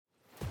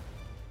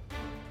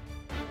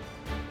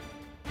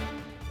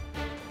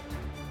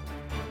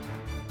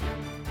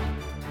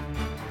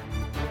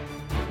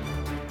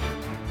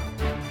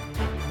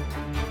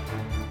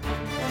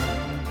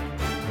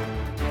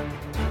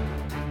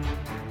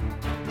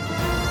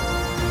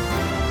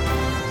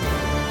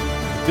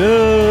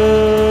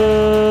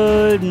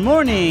Good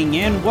morning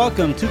and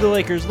welcome to the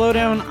Lakers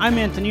Lowdown. I'm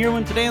Anthony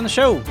Irwin. Today on the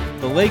show,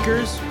 the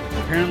Lakers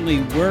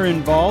apparently were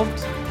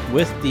involved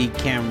with the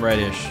Cam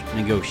Reddish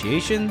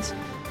negotiations.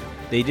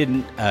 They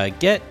didn't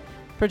get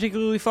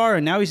particularly far,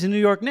 and now he's a New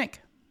York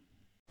Knick.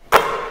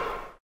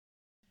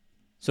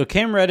 So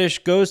Cam Reddish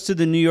goes to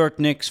the New York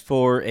Knicks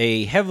for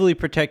a heavily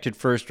protected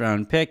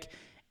first-round pick,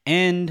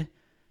 and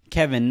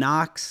Kevin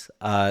Knox.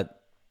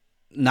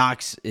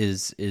 Knox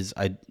is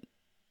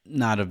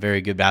not a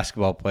very good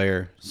basketball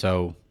player,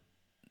 so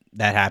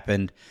that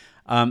happened.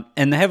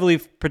 And the heavily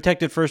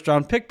protected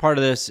first-round pick part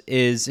of this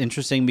is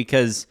interesting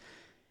because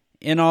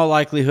in all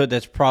likelihood,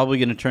 that's probably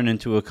going to turn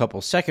into a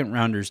couple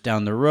second-rounders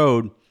down the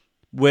road,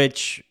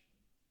 which,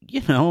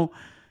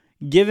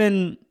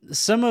 given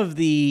some of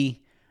the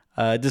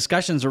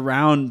discussions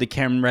around the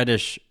Cam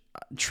Reddish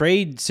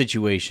trade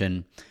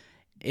situation,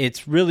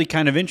 it's really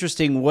kind of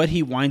interesting what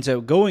he winds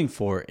up going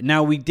for.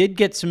 Now, we did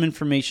get some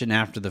information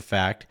after the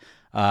fact,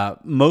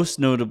 most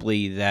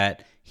notably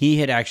that he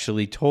had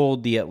actually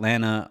told the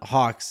Atlanta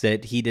Hawks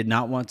that he did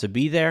not want to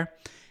be there,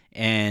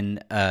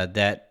 and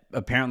that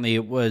apparently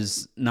it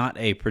was not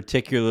a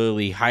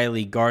particularly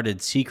highly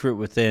guarded secret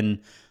within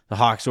the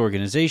Hawks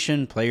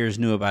organization. Players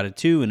knew about it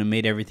too, and it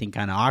made everything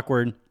kind of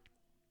awkward.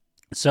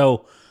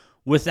 So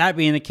with that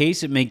being the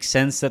case, it makes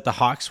sense that the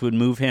Hawks would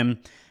move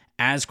him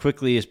as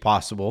quickly as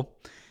possible.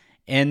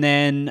 And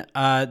then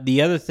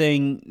the other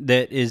thing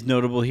that is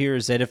notable here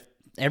is that if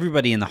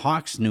everybody in the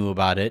Hawks knew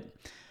about it,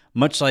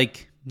 much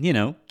like,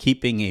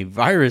 keeping a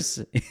virus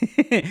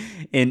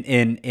in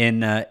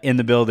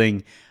the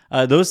building,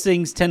 those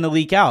things tend to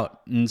leak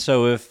out. And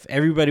so if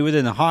everybody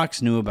within the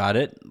Hawks knew about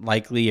it,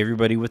 likely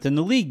everybody within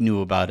the league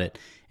knew about it.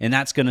 And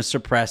that's going to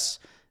suppress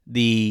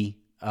the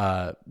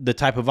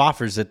type of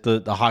offers that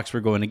the Hawks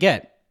were going to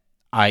get,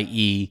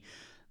 i.e.,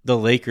 the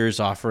Lakers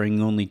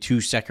offering only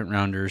 2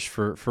 second-rounders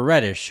for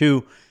Reddish,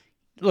 who,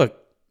 look,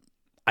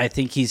 I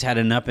think he's had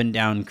an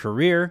up-and-down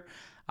career.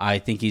 I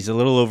think he's a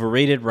little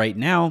overrated right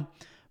now.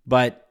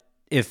 But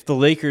if the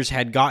Lakers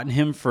had gotten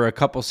him for a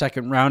couple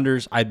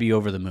second-rounders, I'd be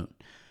over the moon.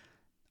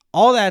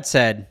 All that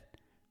said,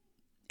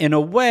 in a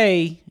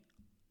way,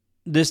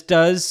 this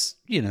does,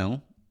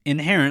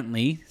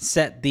 inherently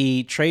set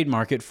the trade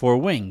market for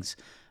wings.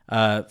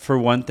 For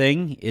one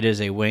thing, it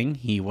is a wing.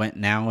 He went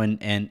now,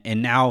 and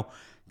now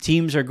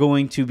teams are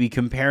going to be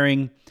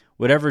comparing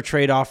whatever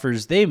trade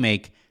offers they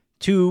make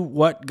to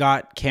what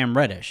got Cam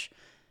Reddish.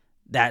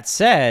 That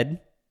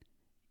said,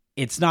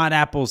 it's not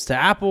apples to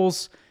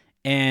apples,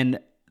 and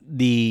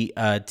the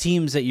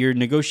teams that you're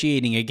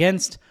negotiating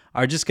against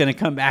are just going to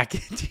come back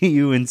to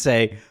you and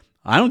say,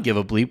 I don't give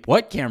a bleep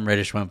what Cam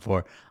Reddish went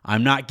for.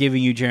 I'm not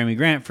giving you Jeremy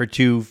Grant for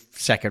 2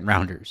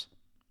 second-rounders.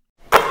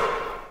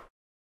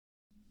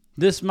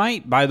 This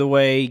might, by the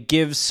way,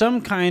 give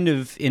some kind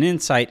of an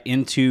insight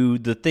into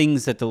the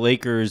things that the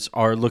Lakers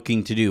are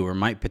looking to do or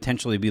might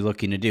potentially be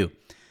looking to do.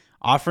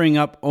 Offering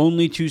up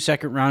only 2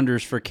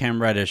 second-rounders for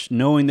Cam Reddish,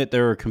 knowing that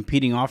there are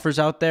competing offers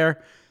out there,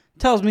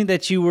 tells me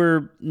that you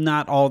were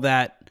not all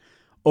that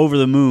over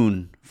the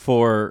moon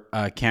for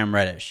Cam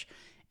Reddish.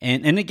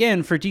 And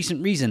again, for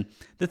decent reason.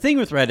 The thing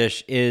with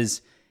Reddish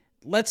is,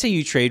 let's say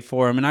you trade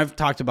for him, and I've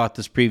talked about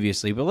this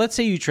previously, but let's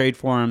say you trade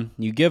for him,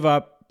 you give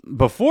up,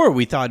 before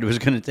we thought it was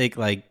going to take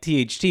like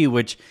THT,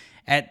 which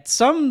at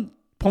some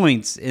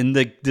points in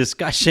the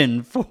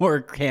discussion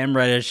for Cam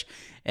Reddish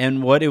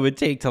and what it would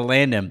take to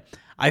land him,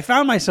 I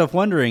found myself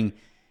wondering,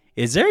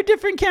 is there a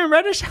different Cam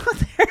Reddish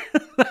out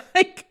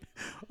there?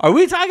 Are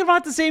we talking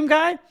about the same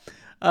guy?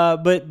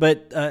 But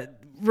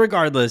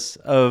regardless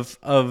of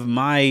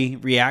my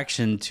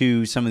reaction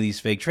to some of these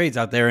fake trades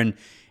out there,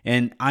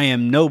 and I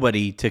am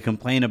nobody to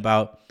complain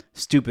about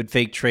stupid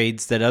fake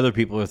trades that other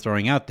people are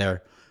throwing out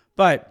there,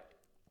 but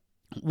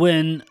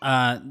when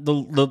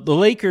the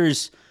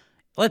Lakers,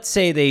 let's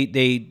say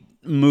they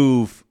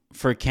move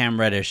for Cam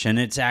Reddish, and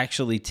it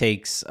actually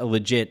takes a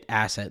legit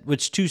asset,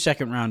 which 2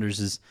 second-rounders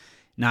is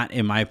not,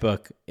 in my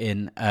book,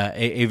 in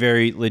a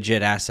very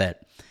legit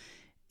asset.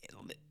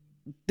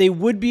 They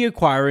would be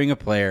acquiring a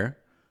player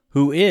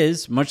who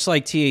is, much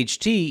like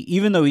THT,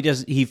 even though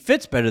he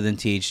fits better than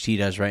THT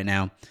does right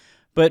now,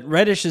 but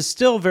Reddish is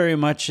still very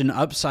much an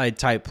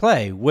upside-type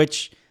play,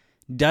 which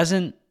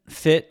doesn't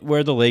fit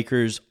where the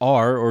Lakers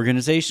are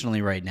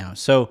organizationally right now.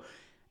 So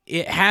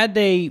had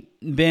they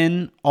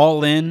been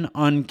all in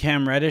on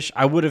Cam Reddish,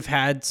 I would have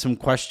had some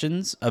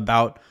questions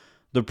about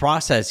the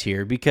process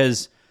here,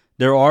 because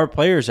there are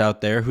players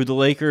out there who the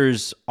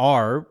Lakers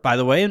are, by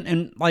the way,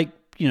 and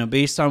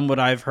based on what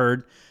I've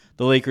heard,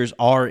 the Lakers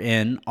are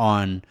in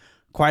on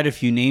quite a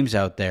few names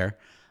out there.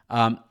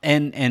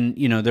 And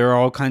there are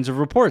all kinds of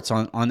reports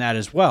on that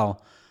as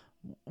well.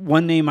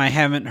 One name I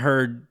haven't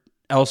heard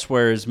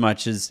elsewhere as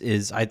much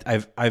is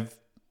I've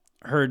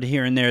heard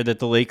here and there that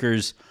the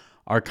Lakers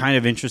are kind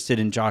of interested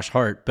in Josh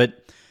Hart,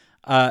 but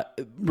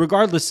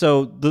regardless,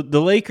 so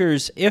the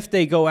Lakers, if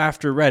they go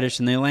after Reddish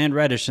and they land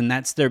Reddish and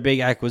that's their big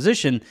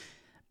acquisition,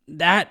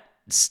 that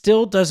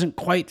still doesn't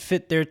quite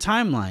fit their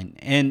timeline.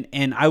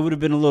 And I would have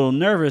been a little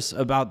nervous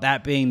about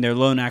that being their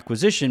lone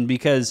acquisition,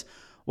 because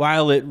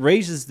while it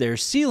raises their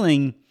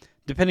ceiling,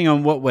 depending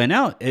on what went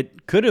out,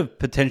 it could have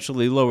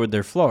potentially lowered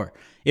their floor.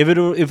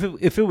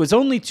 If it was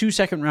only 2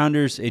 second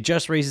rounders, it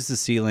just raises the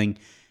ceiling,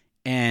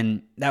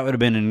 and that would have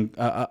been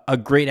a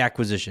great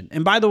acquisition.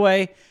 And by the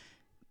way,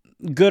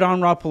 good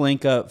on Rob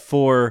Pelinka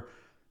for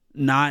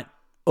not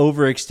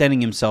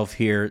overextending himself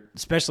here,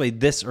 especially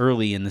this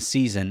early in the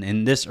season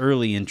and this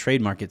early in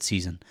trade market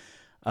season.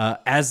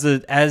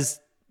 As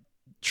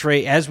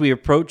we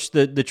approach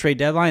the trade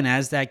deadline,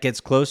 as that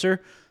gets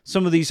closer,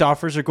 some of these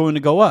offers are going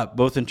to go up,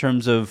 both in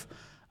terms of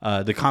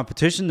the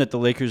competition that the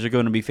Lakers are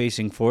going to be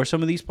facing for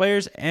some of these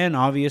players, and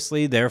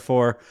obviously,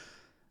 therefore,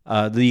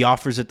 the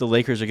offers that the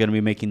Lakers are going to be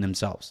making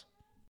themselves.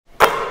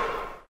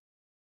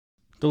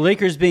 The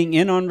Lakers being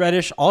in on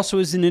Reddish also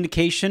is an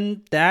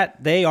indication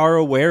that they are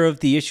aware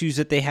of the issues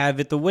that they have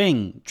at the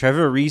wing.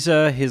 Trevor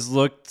Ariza has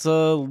looked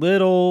a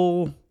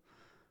little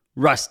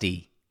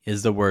rusty,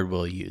 is the word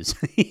we'll use.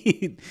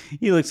 He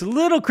looks a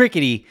little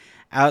crickety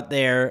out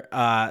there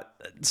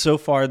so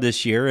far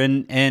this year.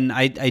 And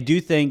I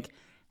do think,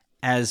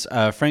 as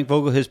Frank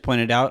Vogel has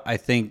pointed out, I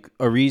think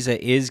Ariza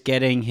is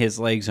getting his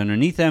legs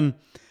underneath him,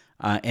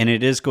 and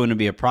it is going to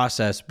be a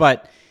process.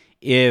 But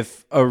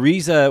if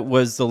Ariza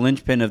was the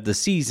linchpin of the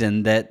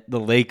season that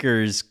the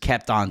Lakers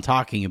kept on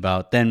talking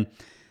about, then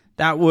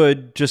that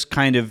would just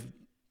kind of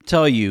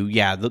tell you,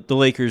 yeah, the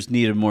Lakers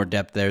needed more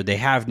depth there. They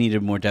have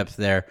needed more depth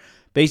there,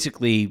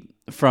 basically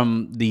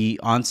from the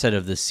onset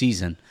of the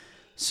season.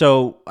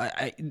 So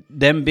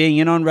them being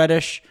in on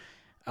Reddish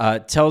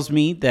tells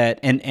me that,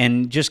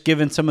 and just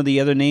given some of the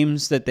other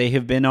names that they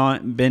have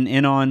been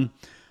in on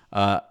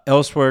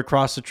elsewhere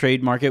across the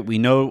trade market, we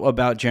know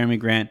about Jeremy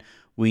Grant,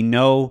 we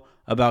know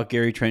about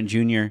Gary Trent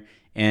Jr.,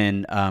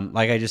 and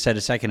like I just said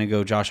a second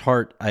ago, Josh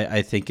Hart,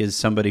 I think, is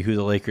somebody who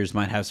the Lakers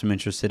might have some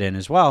interest in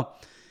as well.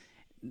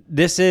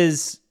 This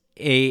is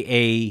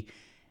a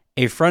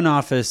front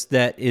office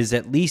that is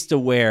at least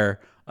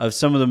aware of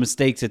some of the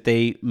mistakes that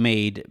they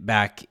made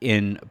back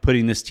in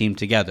putting this team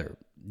together.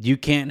 You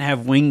can't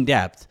have wing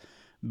depth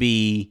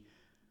be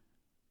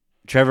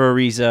Trevor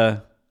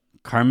Ariza,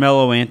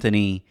 Carmelo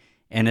Anthony,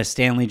 and a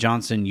Stanley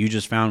Johnson you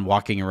just found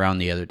walking around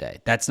the other day.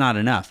 That's not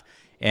enough.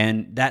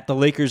 And that the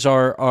Lakers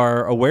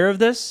are aware of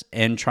this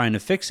and trying to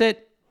fix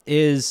it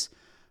is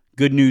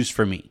good news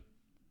for me.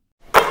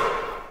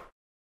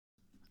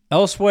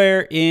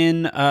 Elsewhere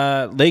in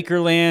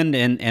Lakerland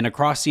and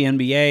across the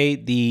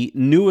NBA, the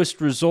newest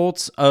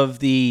results of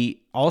the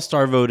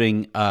All-Star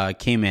voting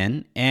came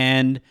in.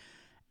 And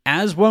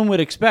as one would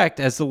expect,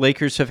 as the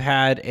Lakers have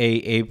had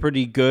a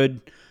pretty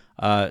good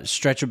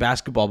stretch of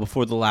basketball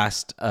before the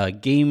last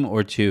game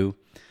or two,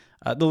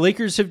 the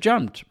Lakers have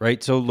jumped,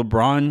 right? So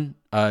LeBron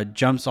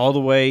jumps all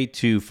the way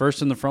to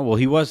first in the front. Well,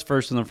 he was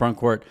first in the front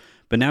court,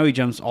 but now he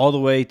jumps all the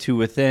way to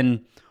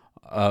within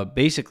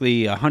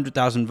basically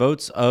 100,000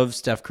 votes of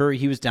Steph Curry.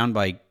 He was down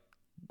by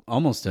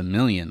almost 1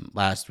 million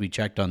last we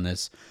checked on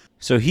this.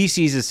 So he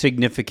sees a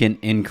significant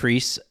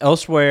increase.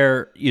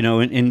 Elsewhere,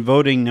 in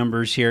voting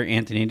numbers here,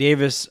 Anthony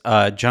Davis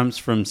jumps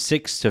from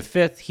 6th to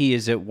 5th. He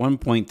is at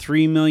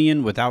 1.3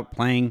 million without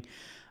playing.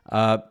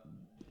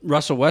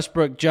 Russell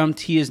Westbrook jumped.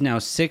 He is now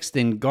 6th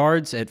in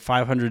guards at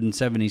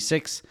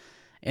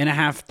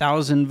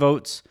 576,500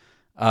 votes.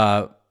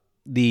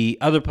 The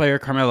other player,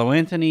 Carmelo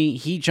Anthony,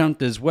 he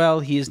jumped as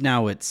well. He is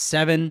now at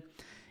 7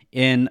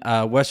 in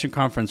Western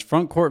Conference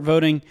front court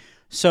voting.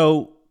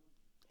 So,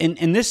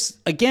 and this,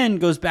 again,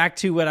 goes back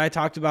to what I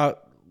talked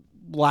about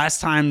last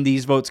time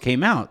these votes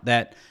came out,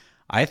 that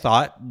I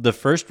thought the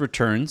first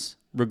returns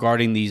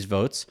regarding these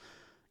votes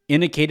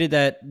indicated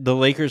that the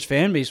Lakers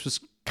fan base was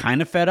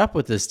kind of fed up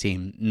with this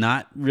team,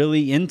 not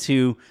really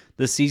into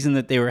the season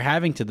that they were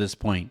having to this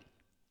point.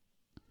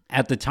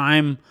 At the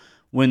time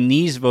when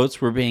these votes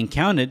were being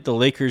counted, the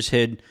Lakers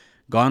had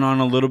gone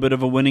on a little bit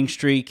of a winning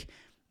streak.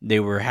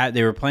 They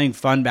were playing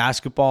fun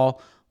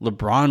basketball.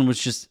 LeBron was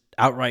just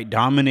outright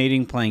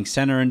dominating, playing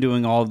center and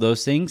doing all of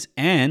those things.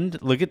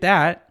 And look at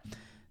that.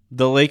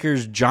 The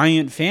Lakers'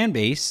 giant fan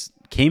base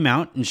came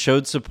out and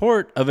showed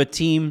support of a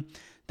team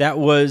that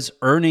was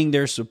earning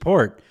their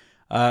support.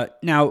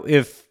 Now,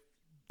 if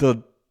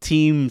the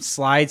team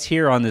slides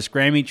here on this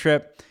Grammy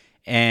trip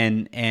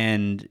and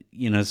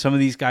some of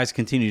these guys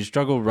continue to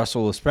struggle,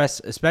 Russell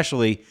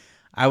especially,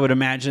 I would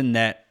imagine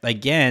that,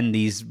 again,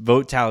 these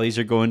vote tallies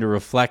are going to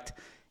reflect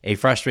a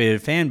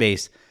frustrated fan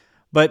base.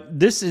 But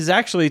this is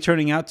actually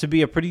turning out to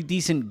be a pretty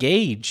decent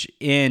gauge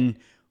in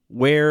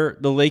where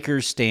the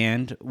Lakers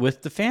stand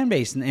with the fan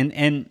base.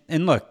 And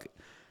look,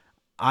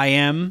 I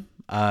am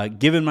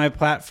given my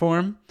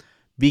platform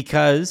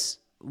because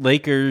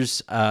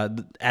Lakers,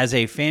 as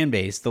a fan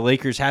base, the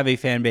Lakers have a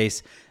fan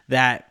base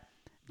that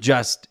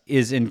just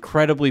is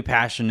incredibly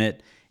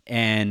passionate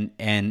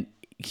and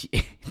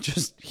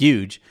just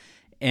huge.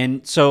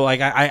 And so, like,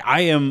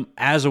 I am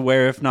as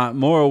aware, if not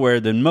more aware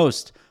than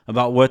most,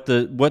 about what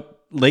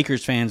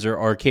Lakers fans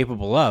are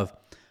capable of.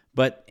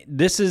 But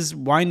this is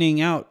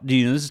this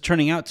is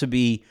turning out to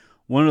be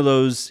one of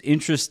those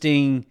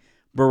interesting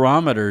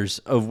barometers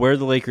of where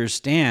the Lakers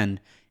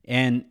stand.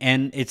 And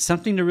it's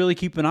something to really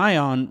keep an eye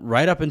on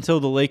right up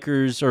until the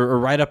Lakers, or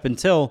right up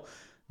until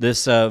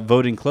this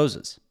voting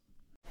closes.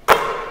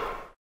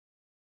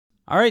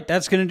 All right,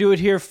 that's going to do it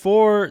here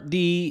for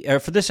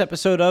this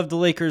episode of the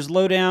Lakers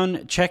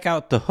Lowdown. Check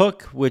out The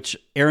Hook, which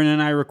Aaron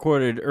and I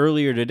recorded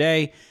earlier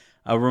today.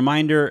 A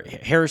reminder,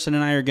 Harrison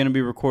and I are going to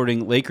be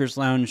recording Lakers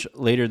Lounge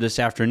later this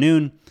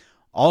afternoon.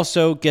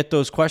 Also, get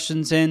those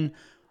questions in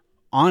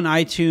on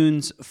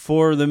iTunes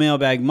for the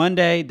Mailbag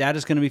Monday. That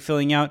is going to be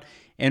filling out.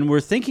 And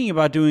we're thinking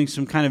about doing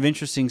some kind of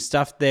interesting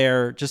stuff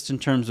there just in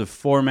terms of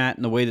format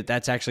and the way that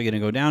that's actually going to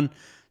go down.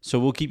 So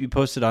we'll keep you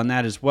posted on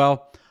that as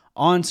well.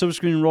 On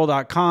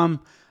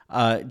SilverScreenRoll.com,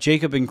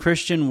 Jacob and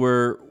Christian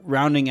were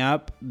rounding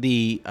up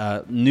the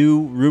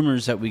new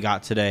rumors that we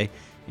got today,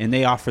 and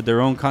they offered their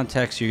own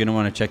context. You're going to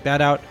want to check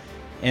that out.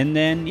 And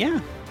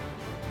then,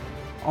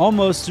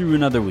 almost through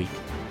another week.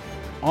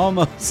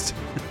 Almost.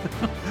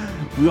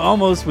 We've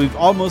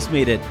almost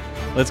made it.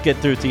 Let's get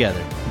through it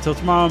together. Until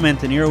tomorrow, I'm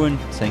Anthony Irwin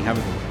saying have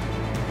a good one.